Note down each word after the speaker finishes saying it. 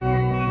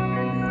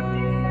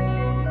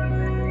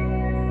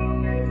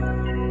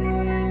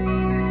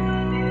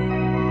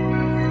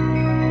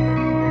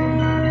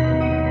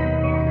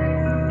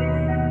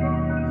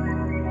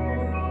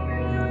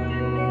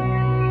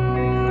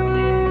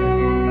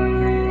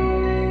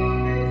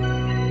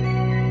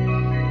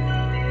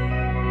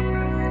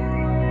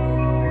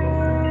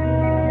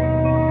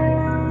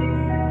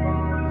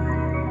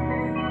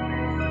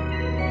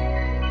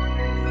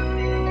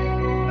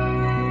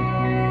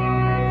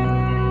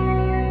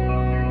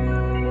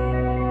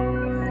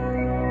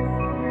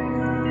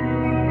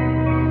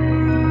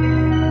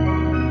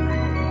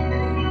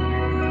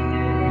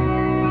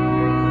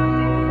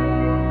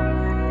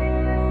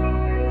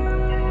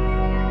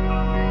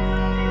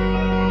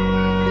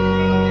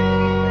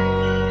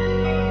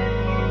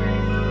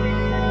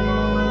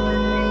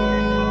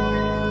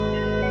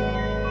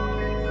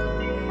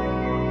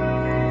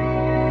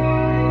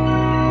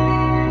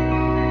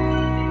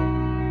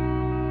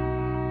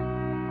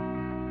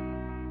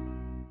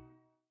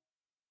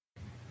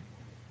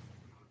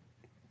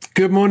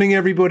Good morning,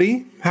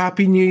 everybody.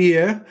 Happy New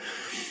Year.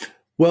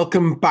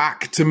 Welcome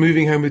back to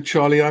Moving Home with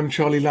Charlie. I'm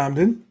Charlie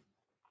Lambden.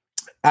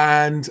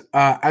 And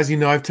as you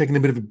know, I've taken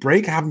a bit of a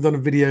break. I haven't done a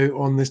video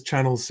on this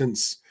channel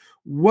since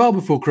well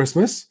before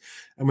Christmas.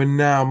 And we're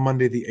now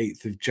Monday, the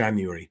 8th of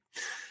January.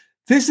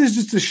 This is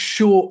just a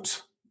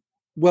short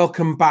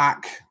welcome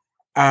back.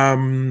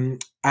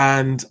 And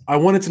I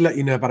wanted to let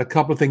you know about a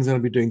couple of things I'm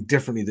going to be doing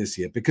differently this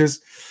year.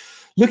 Because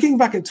looking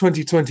back at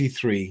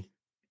 2023,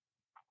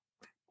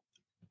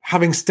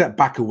 having stepped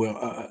back a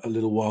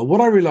little while, what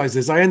I realized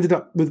is I ended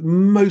up with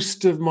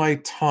most of my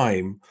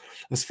time,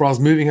 as far as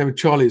Moving Home with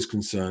Charlie is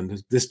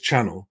concerned, this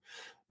channel,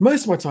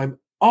 most of my time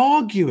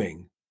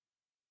arguing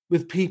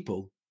with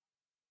people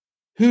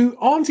who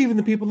aren't even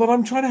the people that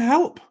I'm trying to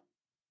help.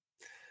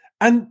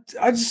 And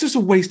it's just a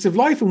waste of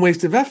life and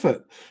waste of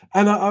effort.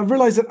 And I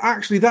realized that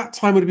actually that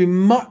time would have been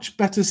much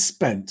better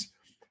spent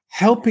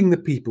helping the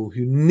people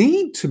who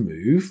need to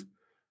move,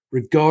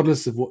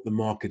 regardless of what the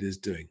market is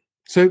doing.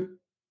 So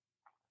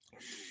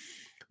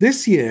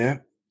this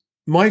year,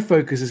 my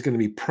focus is going to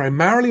be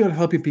primarily on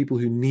helping people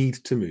who need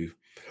to move.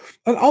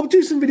 And I'll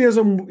do some videos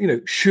on,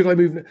 should I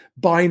move,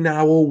 buy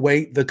now or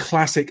wait? The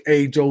classic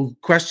age-old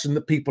question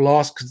that people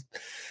ask.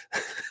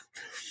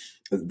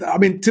 I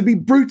mean, to be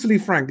brutally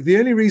frank, the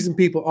only reason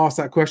people ask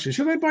that question,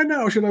 should I buy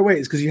now or should I wait,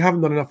 is because you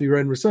haven't done enough of your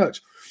own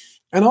research.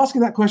 And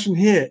asking that question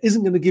here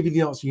isn't going to give you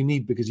the answer you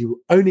need, because you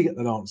will only get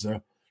that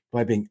answer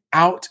by being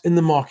out in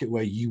the market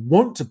where you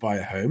want to buy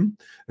a home,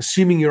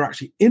 assuming you're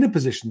actually in a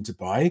position to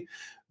buy,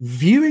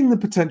 viewing the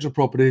potential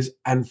properties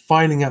and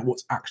finding out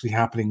what's actually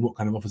happening, what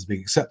kind of offers are being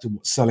accepted,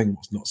 what's selling,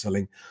 what's not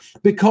selling.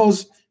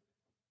 Because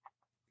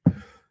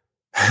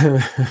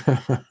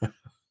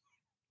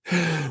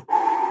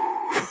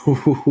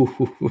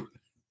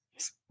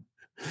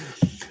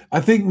I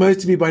think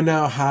most of you by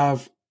now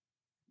have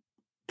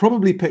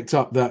probably picked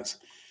up that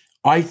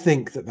I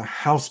think that the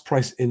house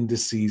price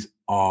indices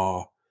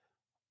are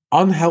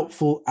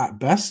unhelpful at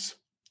best,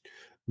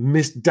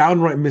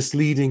 downright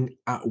misleading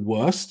at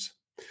worst.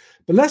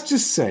 But let's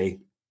just say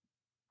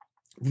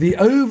the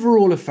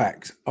overall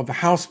effect of the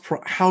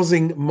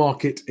housing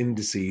market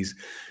indices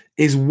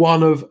is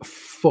one of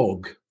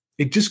fog.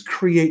 It just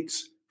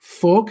creates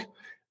fog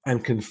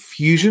and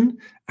confusion.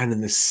 And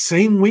in the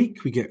same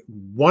week, we get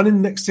one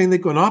index saying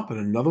they've gone up and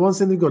another one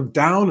saying they've gone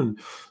down, and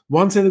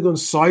one saying they've gone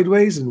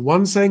sideways, and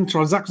one saying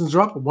transactions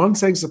are up, and one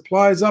saying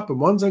supply is up, and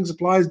one saying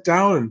supply is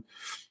down. And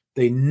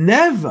they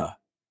never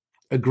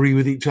agree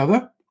with each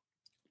other.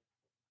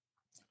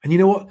 And you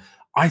know what?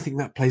 I think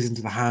that plays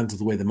into the hands of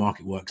the way the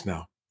market works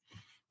now.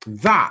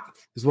 That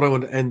is what I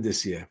want to end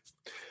this year.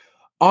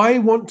 I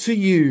want to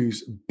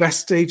use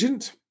Best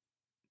Agent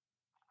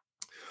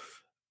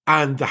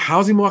and the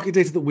housing market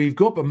data that we've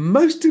got, but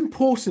most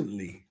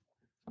importantly,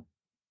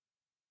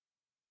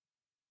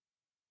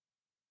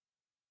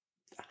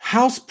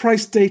 house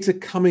price data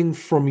coming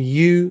from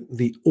you,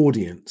 the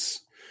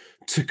audience,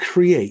 to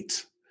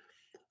create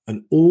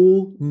an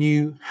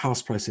all-new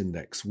house price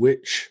index,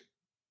 which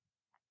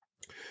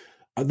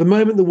at the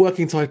moment, the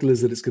working title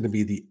is that it's going to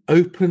be the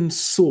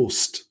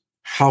open-sourced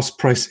house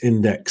price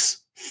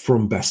index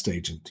from Best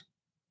Agent.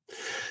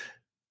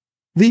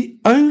 The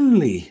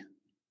only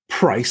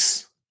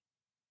price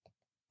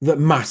that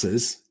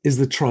matters is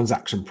the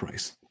transaction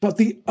price. But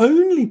the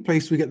only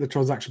place we get the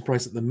transaction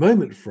price at the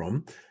moment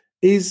from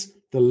is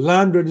the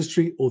Land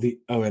Registry or the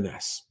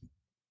ONS.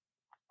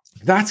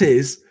 That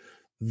is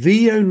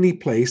the only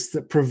place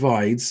that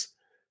provides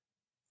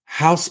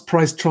house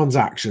price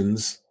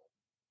transactions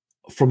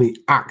from the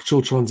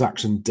actual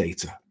transaction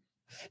data.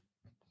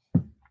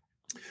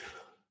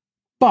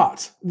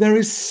 But there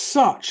is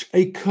such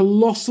a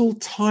colossal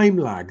time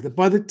lag that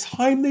by the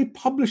time they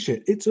publish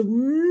it, it's of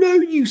no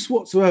use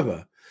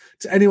whatsoever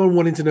to anyone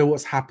wanting to know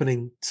what's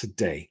happening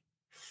today.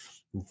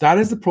 That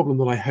is the problem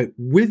that I hope,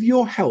 with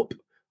your help,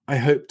 I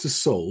hope to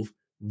solve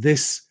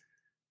this.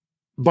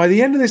 By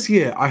the end of this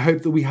year, I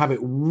hope that we have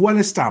it well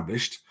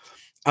established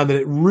and that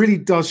it really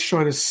does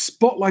shine a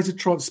spotlight of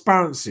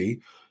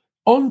transparency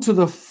onto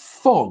the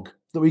fog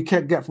that we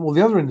can't get from all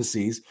the other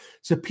indices,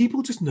 so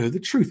people just know the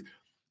truth.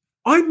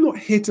 I'm not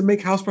here to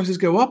make house prices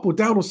go up or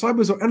down or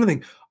sideways or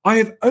anything. I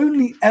have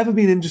only ever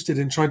been interested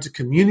in trying to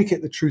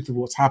communicate the truth of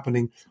what's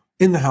happening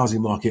in the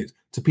housing market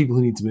to people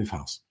who need to move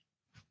house.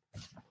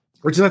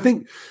 Which is, I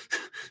think,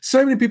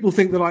 so many people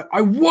think that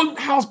I want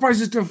house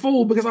prices to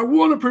fall because I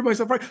want to prove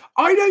myself right.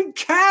 I don't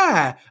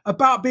care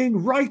about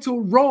being right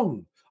or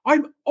wrong.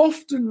 I'm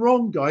often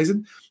wrong, guys.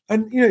 And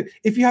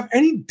if you have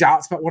any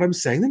doubts about what I'm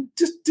saying, then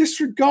just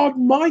disregard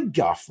my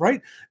guff,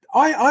 right?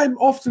 I'm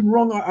often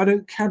wrong. I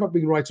don't care about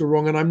being right or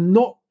wrong. And I'm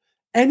not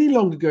any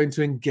longer going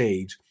to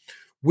engage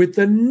with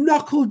the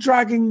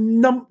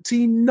knuckle-dragging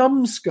numpty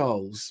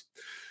numbskulls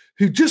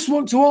who just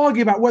want to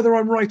argue about whether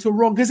I'm right or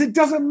wrong, because it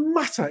doesn't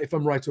matter if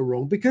I'm right or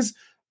wrong, because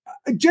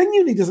it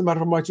genuinely doesn't matter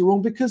if I'm right or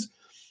wrong, because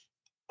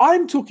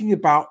I'm talking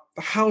about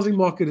the housing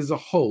market as a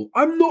whole.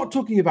 I'm not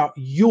talking about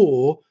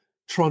your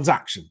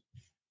transaction.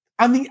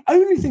 And the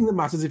only thing that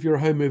matters if you're a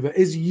home mover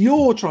is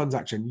your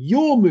transaction,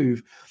 your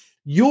move,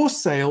 your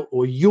sale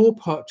or your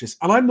purchase.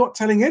 And I'm not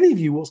telling any of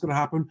you what's going to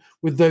happen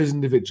with those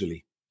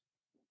individually.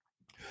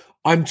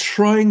 I'm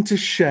trying to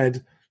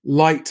shed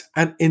light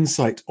and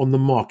insight on the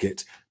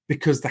market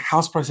because the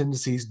house price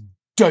indices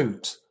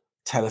don't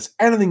tell us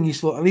anything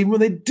useful. And even when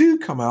they do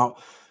come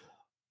out,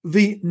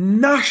 the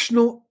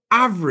national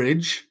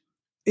average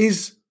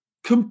is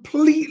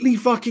completely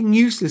fucking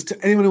useless to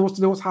anyone who wants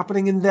to know what's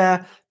happening in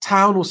their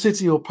town or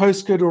city or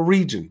postcode or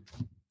region.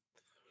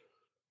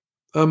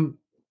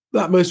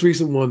 That most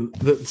recent one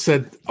that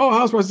said, oh,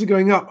 house prices are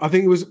going up. I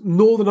think it was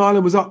Northern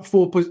Ireland was up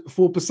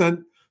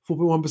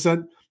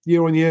 4.1%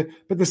 year on year,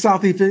 but the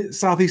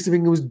southeast of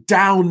England was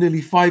down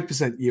nearly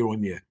 5% year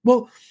on year.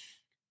 Well,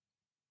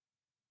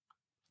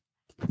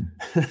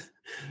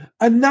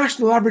 a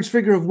national average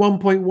figure of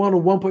 1.1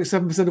 or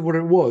 1.7% of what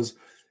it was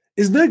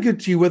is no good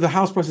to you whether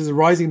house prices are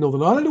rising in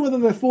Northern Ireland or whether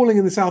they're falling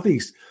in the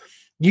southeast.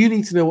 You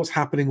need to know what's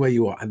happening where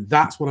you are, and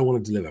that's what I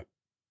want to deliver.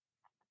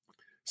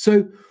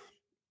 So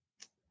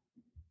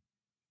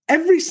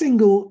every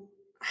single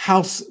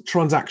house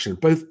transaction,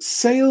 both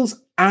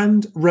sales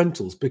and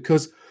rentals,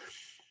 because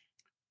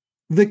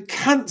the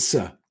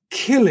cancer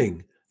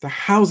killing the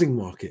housing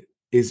market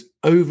is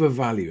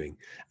overvaluing.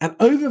 And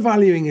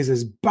overvaluing is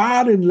as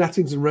bad in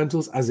lettings and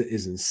rentals as it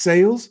is in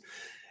sales.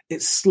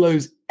 It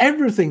slows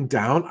everything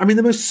down. I mean,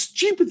 the most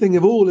stupid thing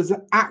of all is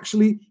that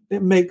actually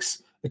it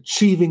makes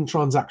achieving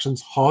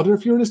transactions harder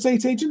if you're an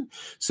estate agent.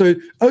 So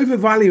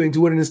overvaluing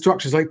to win in a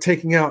structure is like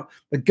taking out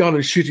a gun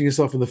and shooting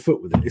yourself in the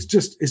foot with it.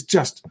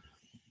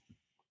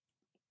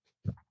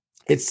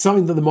 It's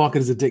something that the market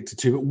is addicted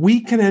to, but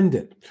we can end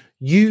it.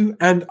 You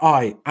and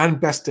I and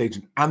Best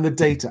Agent and the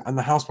data and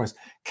the house price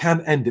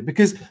can end it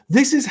because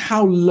this is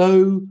how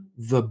low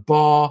the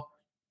bar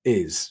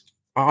is.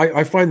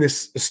 I find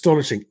this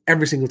astonishing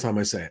every single time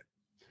I say it.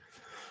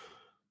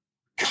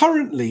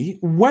 Currently,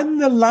 when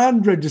the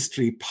Land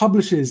Registry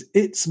publishes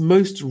its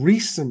most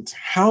recent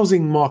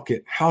housing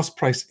market house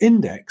price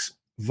index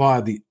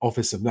via the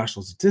Office of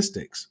National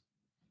Statistics,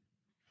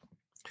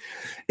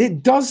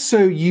 it does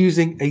so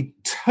using a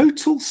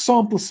total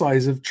sample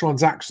size of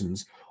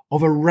transactions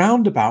of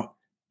around about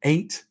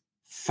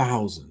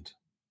 8,000.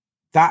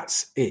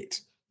 That's it.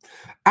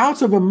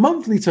 Out of a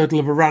monthly total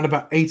of around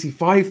about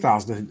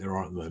 85,000, I think there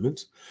are at the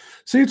moment.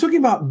 So you're talking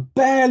about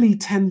barely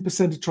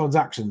 10% of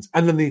transactions.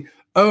 And then the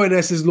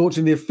ONS is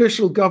launching the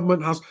official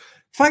government house.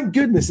 Thank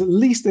goodness, at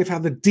least they've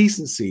had the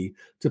decency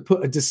to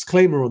put a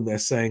disclaimer on there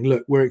saying,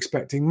 look, we're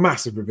expecting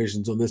massive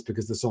revisions on this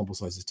because the sample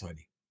size is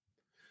tiny.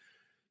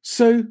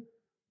 So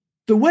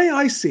the way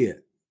I see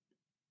it,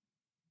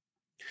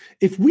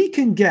 if we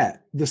can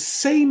get the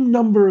same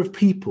number of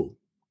people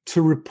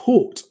to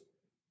report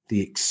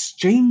the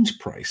exchange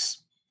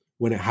price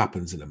when it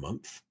happens in a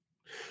month,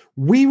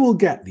 we will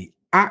get the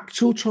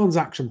actual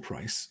transaction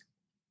price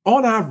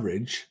on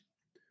average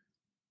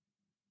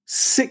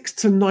 6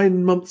 to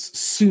 9 months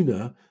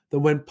sooner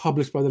than when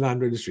published by the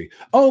Land Registry.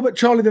 Oh, but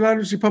Charlie, the Land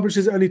Registry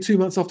publishes it only 2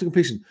 months after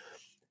completion.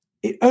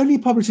 It only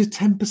publishes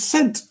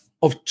 10%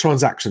 of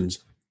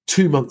transactions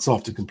 2 months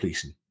after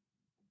completion.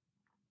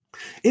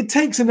 It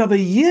takes another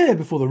year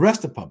before the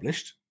rest are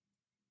published.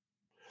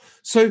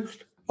 So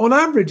on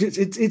average,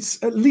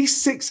 it's at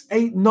least 6,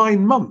 8,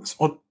 9 months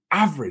on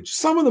average.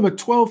 Some of them are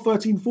 12,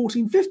 13,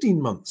 14, 15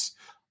 months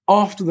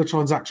after the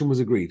transaction was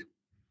agreed.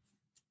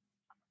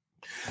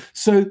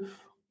 So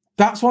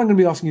that's what I'm going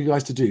to be asking you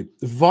guys to do.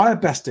 Via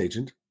Best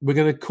Agent, we're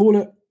going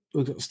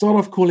to start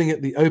off calling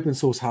it the Open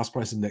Source House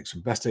Price Index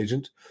from Best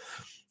Agent.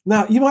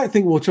 Now, you might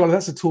think, well, Charlie,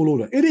 that's a tall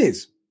order. It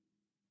is.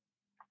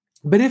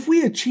 But if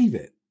we achieve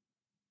it,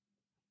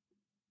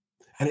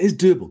 and it is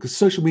doable because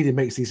social media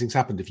makes these things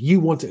happen. If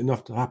you want it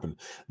enough to happen,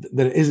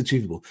 then it is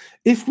achievable.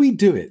 If we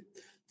do it,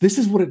 this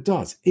is what it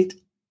does. It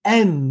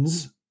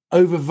ends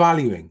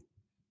overvaluing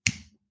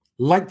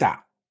like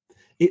that.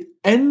 It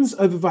ends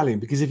overvaluing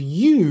because if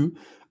you,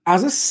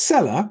 as a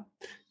seller,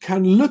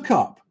 can look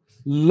up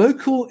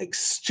local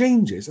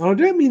exchanges, and I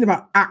don't mean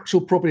about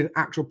actual property and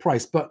actual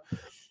price, but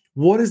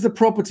what is the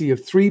property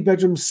of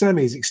 3-bedroom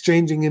semis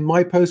exchanging in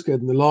my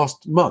postcode in the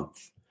last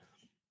month?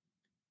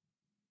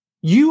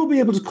 You will be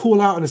able to call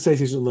out an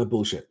estate agent on their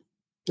bullshit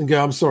and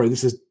go, I'm sorry,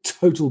 this is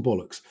total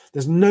bollocks.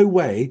 There's no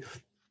way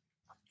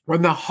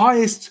when the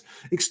highest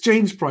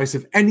exchange price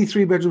of any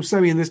 3-bedroom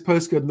semi in this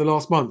postcode in the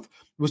last month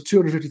was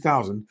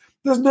 250,000.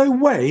 There's no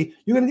way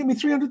you're going to get me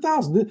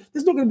 300,000.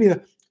 There's not going to be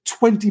a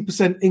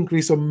 20%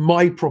 increase on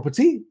my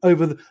property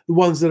over the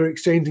ones that are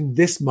exchanging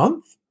this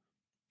month.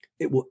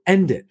 It will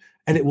end it,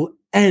 and it will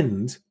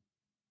end.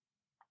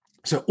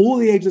 So all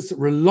the agents that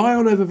rely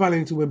on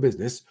overvaluing to win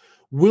business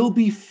will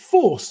be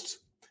forced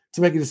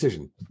to make a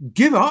decision.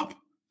 Give up,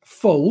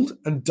 fold,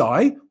 and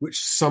die, which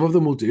some of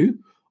them will do,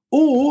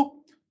 or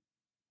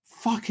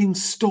fucking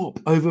stop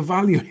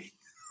overvaluing.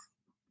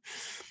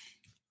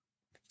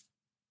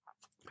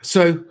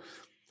 So,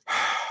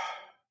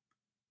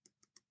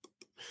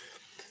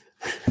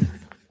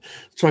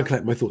 try and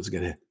collect my thoughts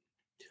again here.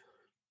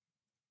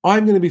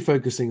 I'm going to be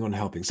focusing on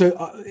helping.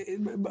 So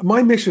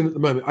my mission at the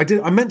moment,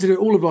 I meant to do it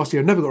all of last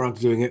year, I never got around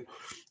to doing it,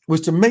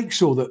 was to make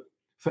sure that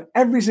for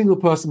every single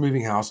person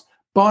moving house,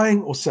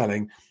 buying or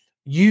selling,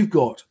 you've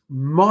got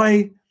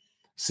my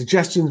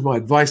suggestions, my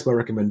advice, my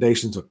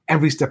recommendations on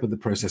every step of the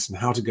process and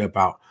how to go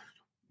about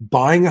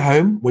buying a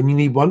home when you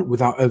need one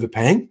without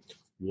overpaying,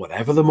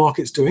 whatever the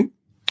market's doing.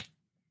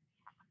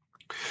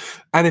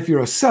 And if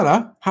you're a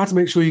seller, how to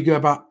make sure you go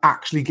about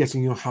actually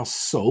getting your house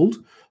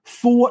sold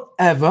for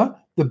whatever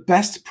the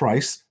best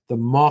price the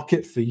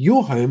market for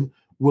your home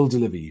will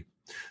deliver you.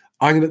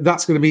 I'm going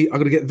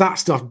to get that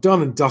stuff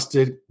done and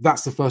dusted.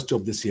 That's the first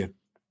job this year.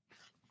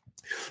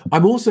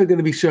 I'm also going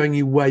to be showing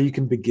you where you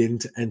can begin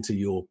to enter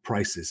your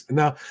prices. And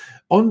now,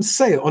 on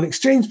sale, on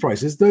exchange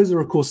prices, those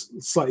are, of course,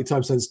 slightly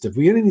time sensitive.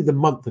 We only need the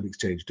month of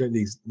exchange, don't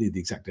need the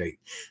exact date.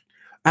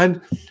 And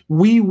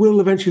we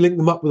will eventually link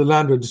them up with the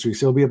land registry,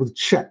 so we'll be able to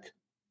check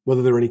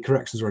whether there are any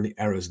corrections or any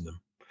errors in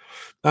them.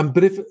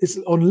 But if it's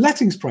on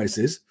lettings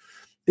prices,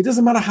 it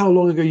doesn't matter how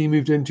long ago you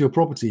moved into your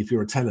property if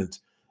you're a tenant.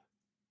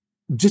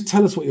 Just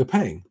tell us what you're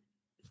paying.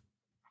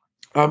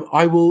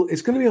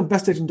 It's going to be on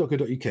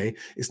bestagent.co.uk.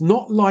 It's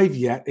not live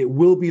yet. It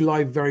will be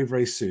live very,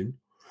 very soon.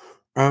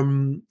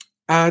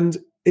 And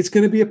it's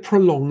going to be a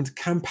prolonged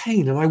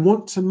campaign. And I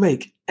want to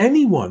make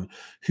anyone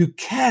who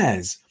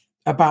cares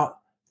about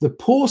the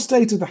poor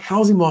state of the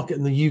housing market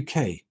in the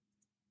UK,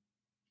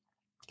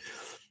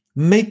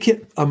 make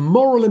it a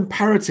moral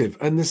imperative,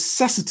 a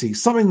necessity,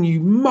 something you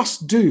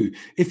must do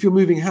if you're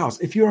moving house.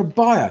 If you're a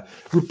buyer,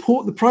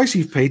 report the price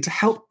you've paid to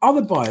help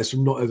other buyers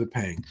from not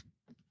overpaying.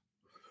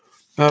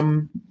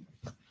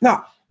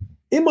 Now,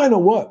 it might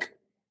not work.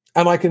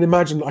 And I can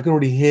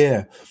already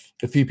hear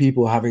a few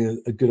people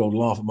having a good old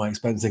laugh at my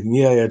expense, thinking,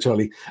 yeah,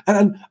 Charlie.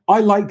 And I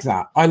like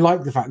that. I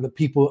like the fact that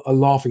people are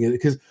laughing at it,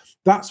 because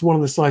that's one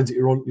of the signs that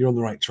you're on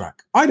the right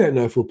track. I don't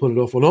know if we'll pull it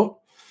off or not.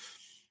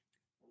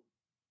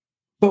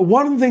 But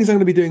one of the things I'm going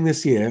to be doing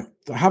this year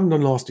that I haven't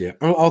done last year,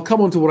 I'll come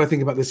on to what I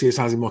think about this year's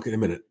housing market in a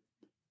minute.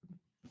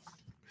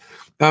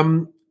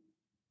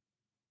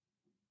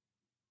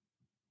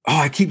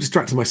 I keep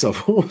distracting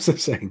myself. What was I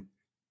saying?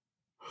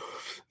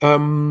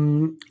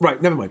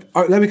 Right, never mind.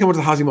 All right, let me come on to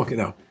the housing market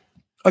now.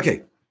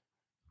 Okay.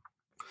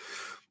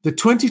 The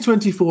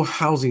 2024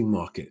 housing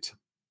market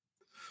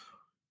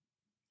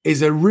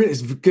is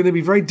going to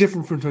be very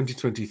different from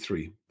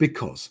 2023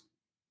 because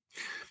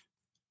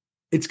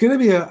it's going to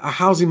be a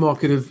housing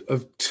market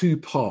of two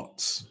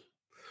parts.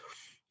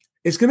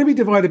 It's going to be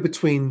divided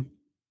between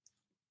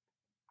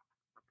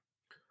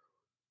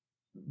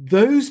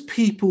those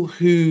people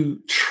who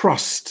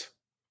trust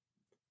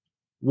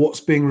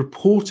what's being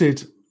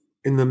reported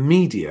in the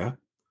media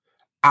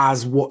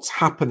as what's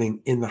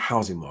happening in the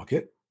housing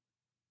market,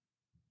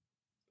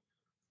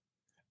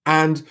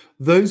 and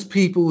those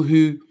people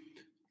who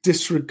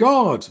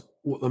disregard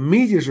what the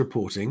media is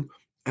reporting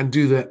and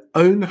do their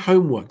own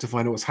homework to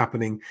find out what's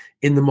happening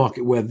in the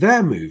market where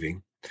they're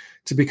moving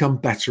to become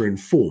better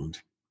informed.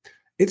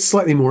 It's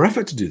slightly more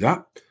effort to do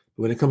that, but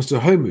when it comes to a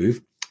home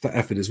move, that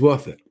effort is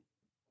worth it.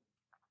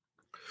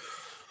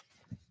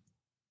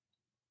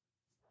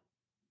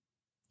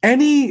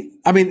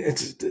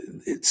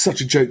 It's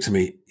such a joke to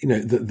me,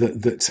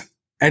 that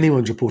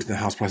anyone's reporting that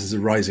house prices are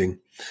rising.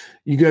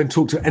 You go and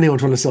talk to anyone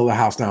trying to sell their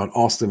house now and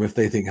ask them if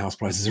they think house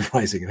prices are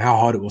rising and how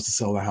hard it was to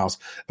sell their house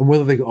and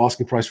whether they got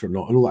asking price for it or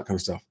not and all that kind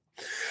of stuff.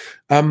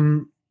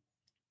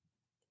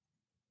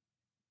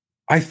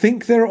 I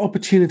think there are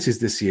opportunities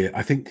this year.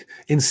 I think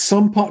in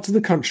some parts of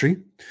the country,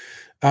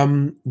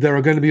 there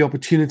are going to be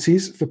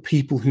opportunities for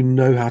people who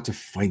know how to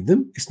find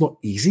them. It's not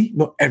easy.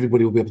 Not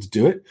everybody will be able to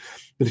do it.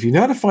 But if you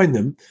know how to find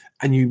them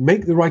and you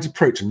make the right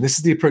approach, and this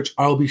is the approach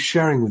I'll be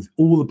sharing with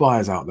all the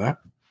buyers out there,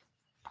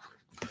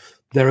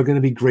 there are going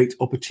to be great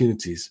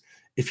opportunities.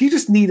 If you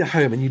just need a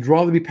home and you'd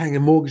rather be paying a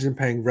mortgage than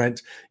paying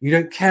rent, you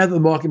don't care that the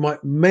market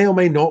may or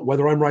may not,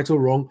 whether I'm right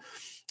or wrong,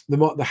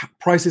 the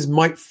prices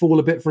might fall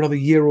a bit for another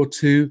year or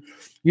two.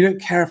 You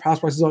don't care if house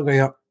prices aren't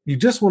going up. You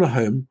just want a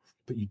home,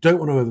 but you don't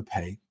want to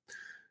overpay.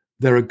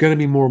 There are going to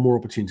be more and more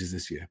opportunities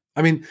this year.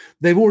 I mean,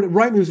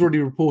 Rightmove's already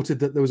reported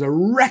that there was a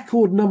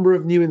record number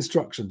of new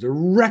instructions, a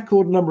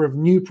record number of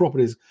new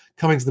properties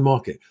coming to the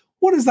market.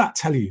 What does that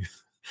tell you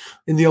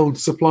in the old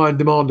supply and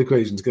demand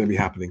equation is going to be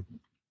happening?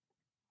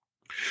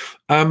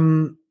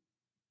 But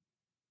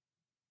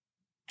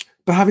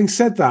having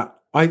said that,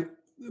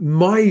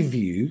 my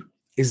view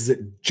is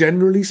that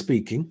generally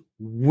speaking,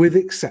 with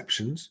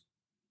exceptions,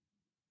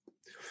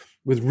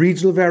 with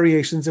regional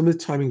variations and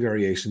with timing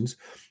variations,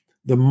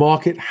 the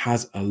market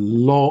has a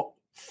lot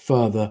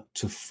further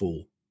to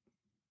fall.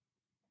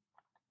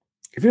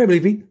 If you don't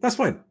believe me, that's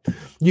fine.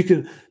 You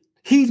can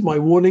heed my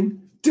warning,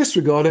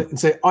 disregard it, and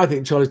say, I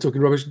think Charlie's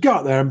talking rubbish. Go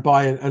out there and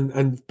buy it,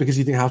 and because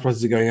you think house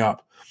prices are going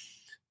up.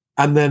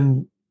 And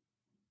then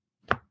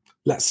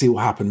let's see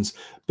what happens.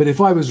 But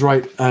if I was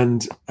right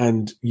and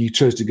you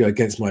chose to go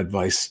against my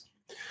advice,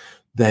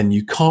 then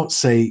you can't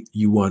say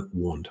you weren't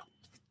warned.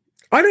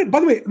 By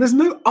the way, there's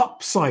no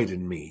upside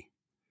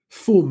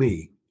for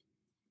me,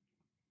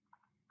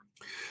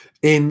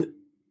 in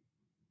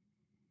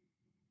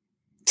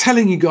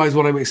telling you guys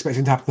what I'm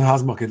expecting to happen in the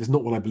housing market if it's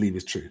not what I believe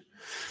is true.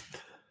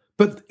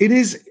 But it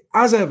is,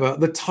 as ever,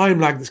 the time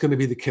lag that's going to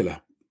be the killer.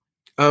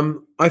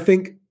 I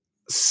think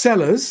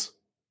sellers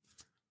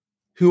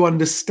who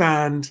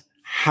understand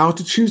how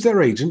to choose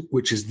their agent,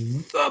 which is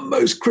the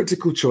most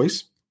critical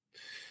choice,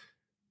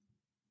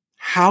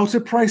 how to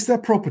price their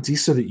property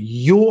so that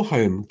your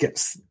home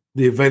gets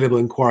the available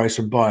inquiries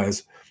from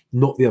buyers,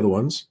 not the other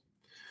ones,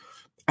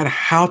 and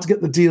how to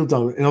get the deal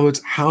done. In other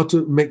words, how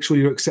to make sure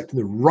you're accepting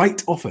the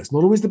right offer. It's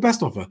not always the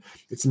best offer.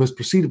 It's the most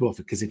proceedable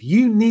offer. Because if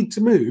you need to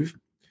move,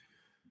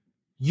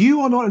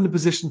 you are not in a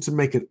position to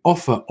make an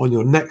offer on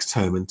your next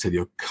home until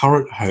your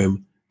current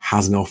home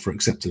has an offer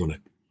accepted on it.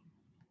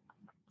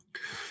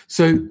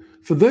 So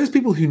for those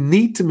people who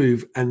need to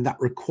move and that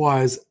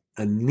requires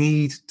a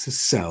need to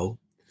sell,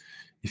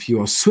 if you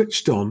are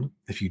switched on,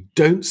 if you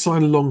don't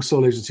sign a long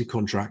sole agency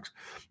contract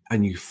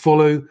and you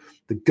follow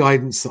the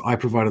guidance that I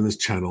provide on this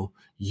channel,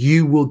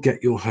 you will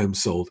get your home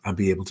sold and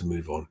be able to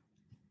move on.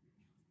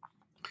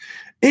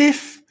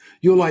 If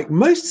you're like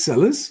most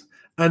sellers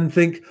and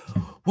think,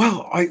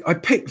 well, I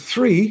picked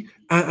 3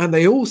 and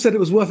they all said it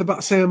was worth about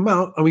the same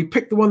amount, and we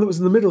picked the one that was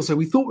in the middle, so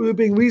we thought we were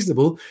being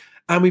reasonable,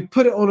 and we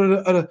put it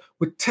on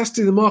we're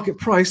testing the market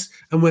price,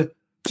 and we're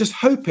just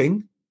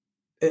hoping,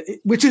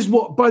 which is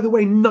what, by the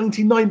way,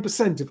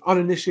 99% of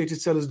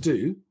uninitiated sellers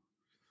do.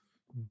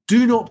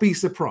 Do not be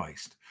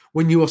surprised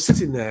when you are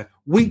sitting there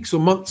weeks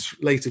or months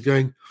later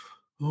going,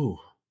 oh,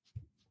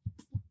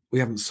 we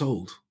haven't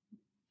sold.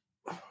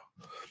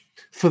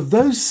 For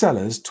those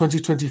sellers,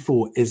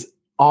 2024 is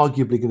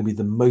arguably going to be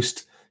the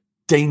most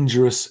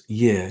dangerous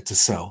year to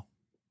sell.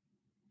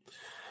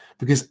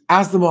 Because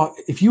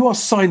if you are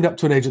signed up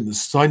to an agent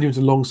that's signed you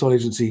into a long sole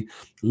agency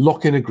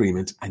lock-in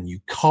agreement and you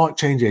can't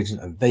change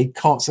agent and they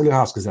can't sell your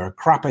house because they're a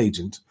crap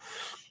agent,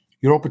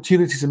 your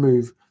opportunity to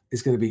move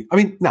is going to be,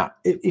 now,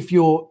 if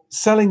you're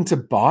selling to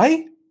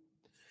buy,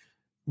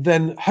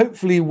 then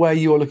hopefully where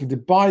you're looking to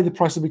buy, the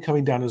price will be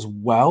coming down as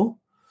well.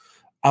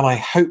 And I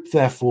hope,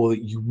 therefore,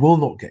 that you will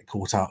not get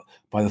caught out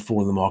by the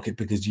fall in the market,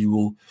 because you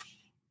will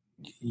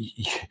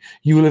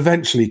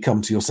eventually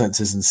come to your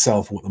senses and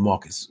sell for what the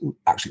market's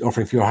actually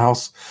offering for your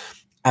house.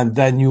 And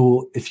then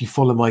if you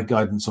follow my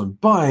guidance on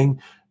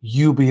buying,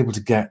 you'll be able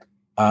to get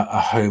a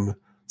home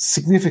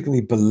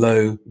significantly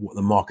below what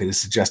the market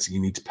is suggesting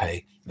you need to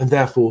pay. And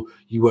therefore,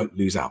 you won't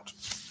lose out.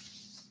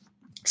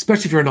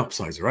 Especially if you're an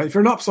upsizer, right? If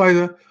you're an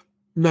upsizer,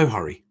 no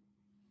hurry.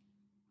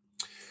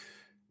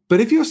 But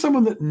if you're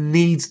someone that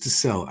needs to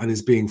sell and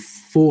is being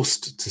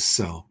forced to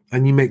sell,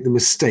 and you make the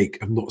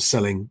mistake of not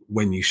selling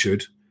when you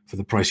should, for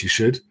the price you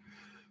should,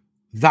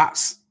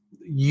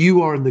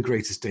 you are in the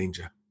greatest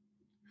danger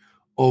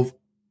of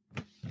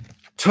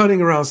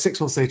turning around 6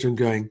 months later and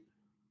going,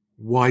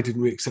 why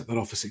didn't we accept that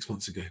offer 6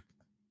 months ago?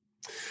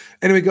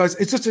 Anyway, guys,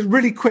 it's just a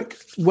really quick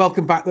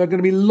welcome back. There are going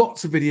to be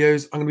lots of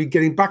videos. I'm going to be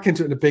getting back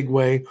into it in a big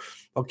way.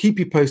 I'll keep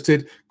you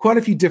posted. Quite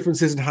a few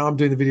differences in how I'm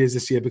doing the videos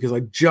this year, because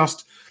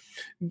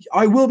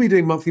I will be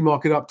doing monthly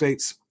market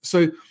updates.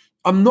 So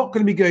I'm not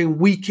going to be going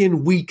week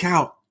in, week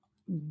out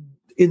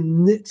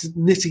in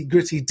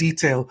nitty-gritty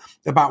detail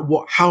about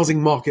what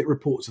housing market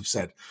reports have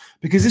said,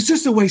 because it's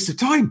just a waste of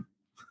time.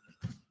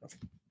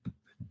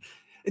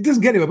 It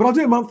doesn't get anywhere, but I'll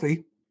do it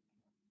monthly.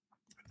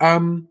 I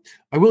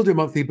will do it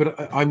monthly, but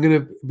I'm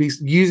going to be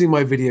using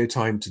my video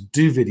time to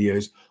do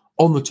videos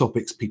on the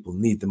topics people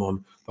need them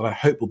on, that I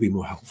hope will be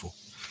more helpful.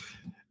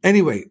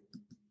 Anyway,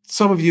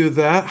 some of you are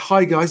there.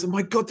 Hi, guys. Oh,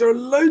 my God, there are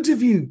loads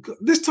of you.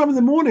 This time in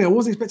the morning, I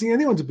wasn't expecting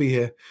anyone to be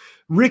here.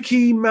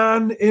 Ricky,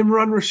 Man,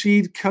 Imran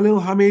Rashid, Khalil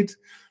Hamid,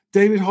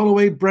 David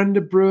Holloway,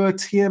 Brenda Brewer,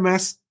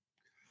 TMS,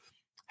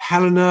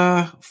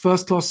 Helena,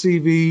 First Class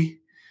CV.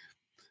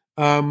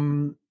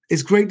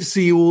 It's great to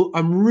see you all.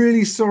 I'm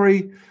really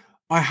sorry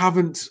I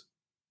haven't.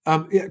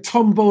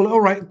 Tom Bowler.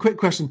 All right, quick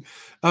question.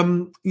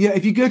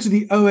 If you go to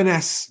the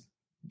ONS,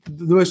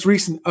 the most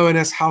recent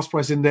ONS house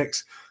price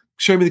index,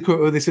 show me the quote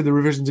where they said the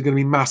revisions are going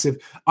to be massive.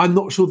 I'm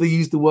not sure they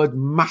used the word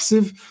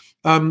massive.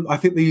 I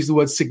think they used the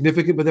word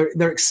significant, but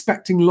they're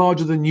expecting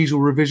larger than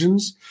usual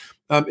revisions.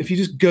 If you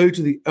just go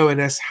to the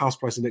ONS house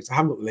price index, I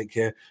haven't got the link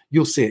here,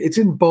 you'll see it. It's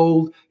in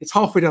bold. It's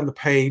halfway down the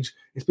page.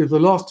 It's been for the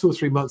last 2 or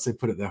 3 months they've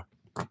put it there.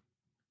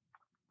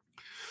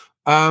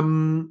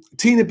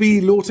 Tina B,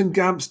 Lawton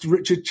Gamst,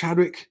 Richard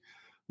Chadwick.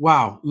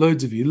 Wow,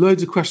 loads of you.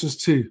 Loads of questions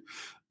too.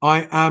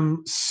 I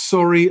am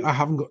sorry I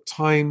haven't got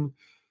time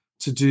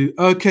to do.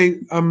 Okay.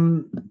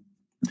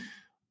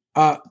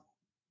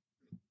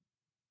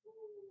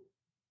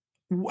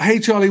 Hey,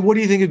 Charlie, what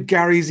do you think of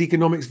Gary's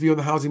economics view on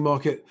the housing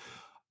market?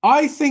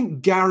 I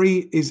think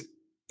Gary is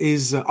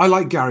I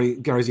like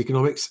Gary's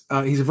economics.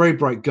 He's a very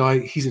bright guy.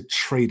 He's a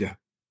trader.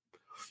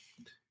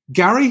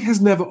 Gary has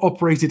never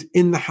operated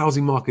in the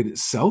housing market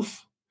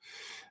itself,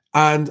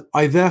 and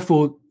I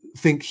therefore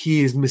think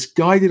he is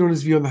misguided on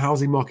his view on the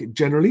housing market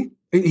generally.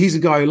 He's a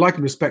guy I like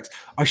and respect.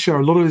 I share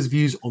a lot of his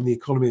views on the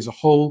economy as a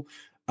whole.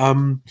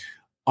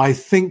 I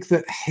think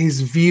that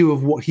his view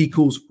of what he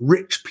calls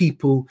rich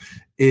people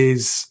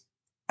is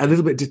a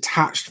little bit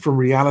detached from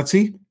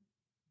reality.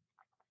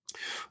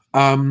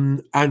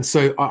 And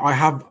so I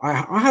have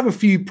a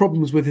few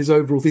problems with his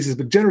overall thesis,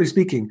 but generally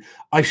speaking,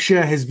 I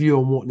share his view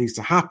on what needs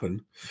to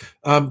happen.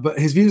 But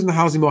his views on the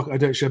housing market I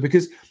don't share,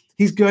 because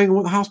he's going on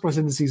what the house price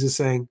indices are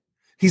saying.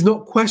 He's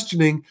not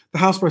questioning the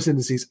house price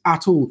indices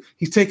at all.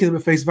 He's taking them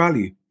at face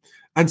value.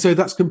 And so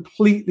that's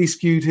completely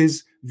skewed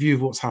his view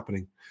of what's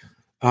happening.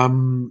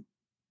 On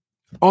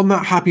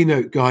that happy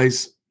note,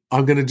 guys,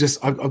 I've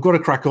got to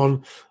crack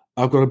on.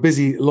 I've got a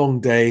busy,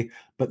 long day,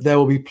 but there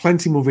will be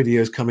plenty more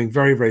videos coming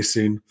very, very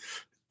soon.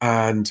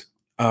 And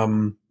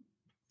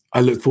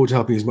I look forward to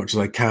helping you as much as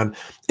I can.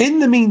 In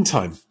the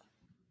meantime,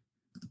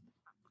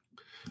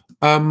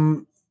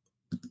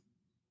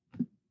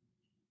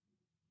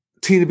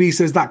 Tina B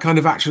says that kind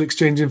of actual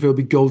exchange info will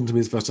be golden to me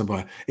as first time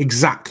buyer.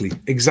 Exactly.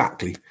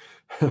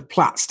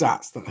 Plat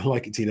stats. I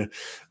like it, Tina.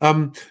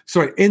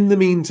 Sorry. In the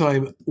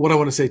meantime, what I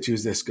want to say to you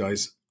is this,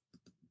 guys.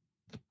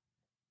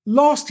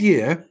 Last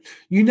year,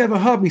 you never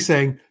heard me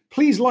saying,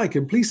 please like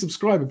and please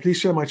subscribe and please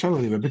share my channel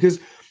anywhere, because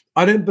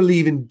I don't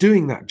believe in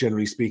doing that,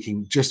 generally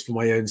speaking, just for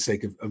my own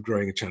sake of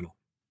growing a channel.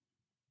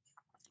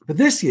 But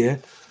this year,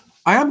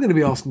 I am going to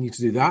be asking you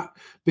to do that,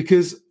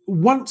 because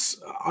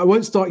I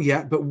won't start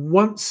yet, but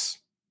once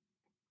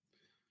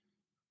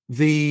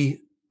the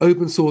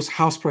open source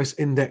house price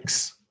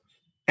index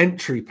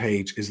entry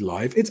page is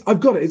live, I've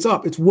got it, it's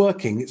up, it's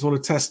working, it's on a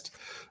test,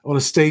 on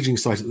a staging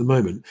site at the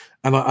moment,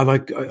 and I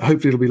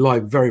hopefully it'll be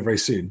live very, very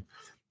soon.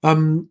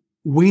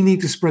 We need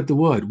to spread the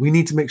word. We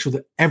need to make sure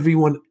that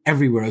everyone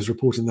everywhere is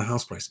reporting the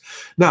house price.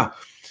 Now,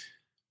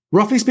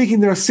 roughly speaking,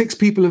 there are 6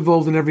 people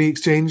involved in every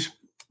exchange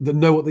that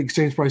know what the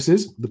exchange price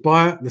is: the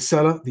buyer, the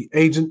seller, the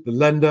agent, the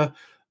lender,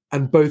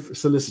 and both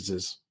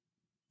solicitors.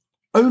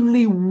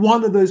 Only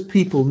one of those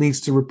people needs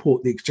to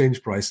report the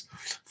exchange price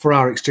for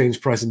our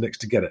exchange price index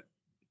to get it.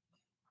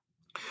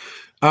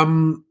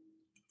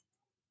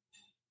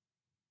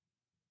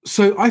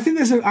 So I think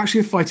there's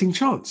actually a fighting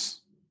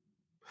chance.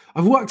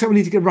 I've worked out we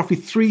need to get roughly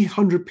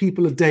 300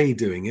 people a day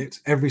doing it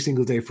every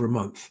single day for a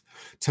month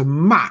to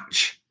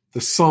match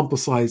the sample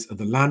size of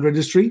the land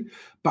registry,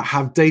 but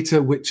have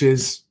data which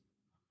is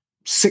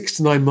 6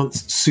 to 9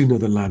 months sooner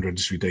than land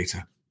registry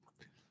data.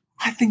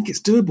 I think it's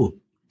doable.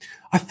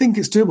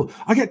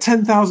 I get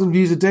 10,000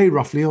 views a day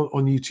roughly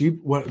on YouTube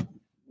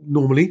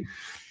normally.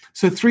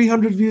 So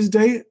 300 views a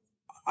day,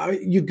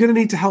 you're going to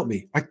need to help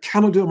me. I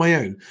cannot do it on my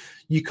own.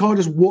 You can't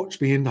just watch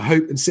me and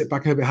hope and sit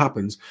back and hope it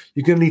happens.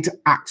 You're going to need to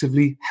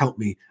actively help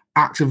me.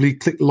 Actively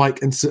click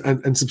like and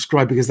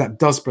subscribe, because that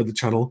does spread the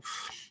channel.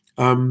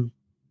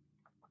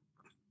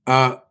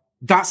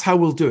 That's how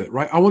we'll do it,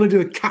 right? I want to do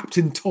a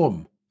Captain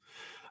Tom.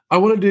 I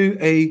want to do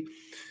a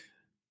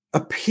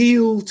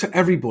appeal to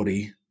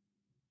everybody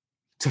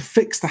to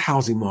fix the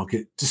housing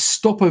market, to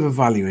stop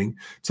overvaluing,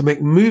 to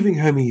make moving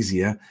home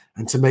easier,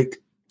 and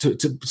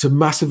to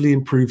massively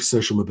improve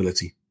social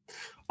mobility.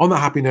 On that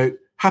happy note,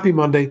 happy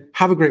Monday.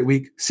 Have a great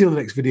week. See you on the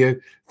next video.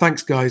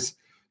 Thanks, guys.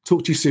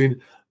 Talk to you soon.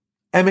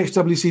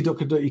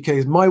 mhwc.co.uk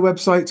is my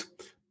website.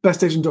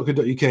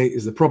 bestagent.co.uk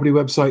is the property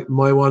website,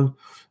 my one.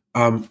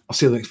 I'll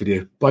see you in the next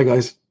video. Bye,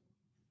 guys.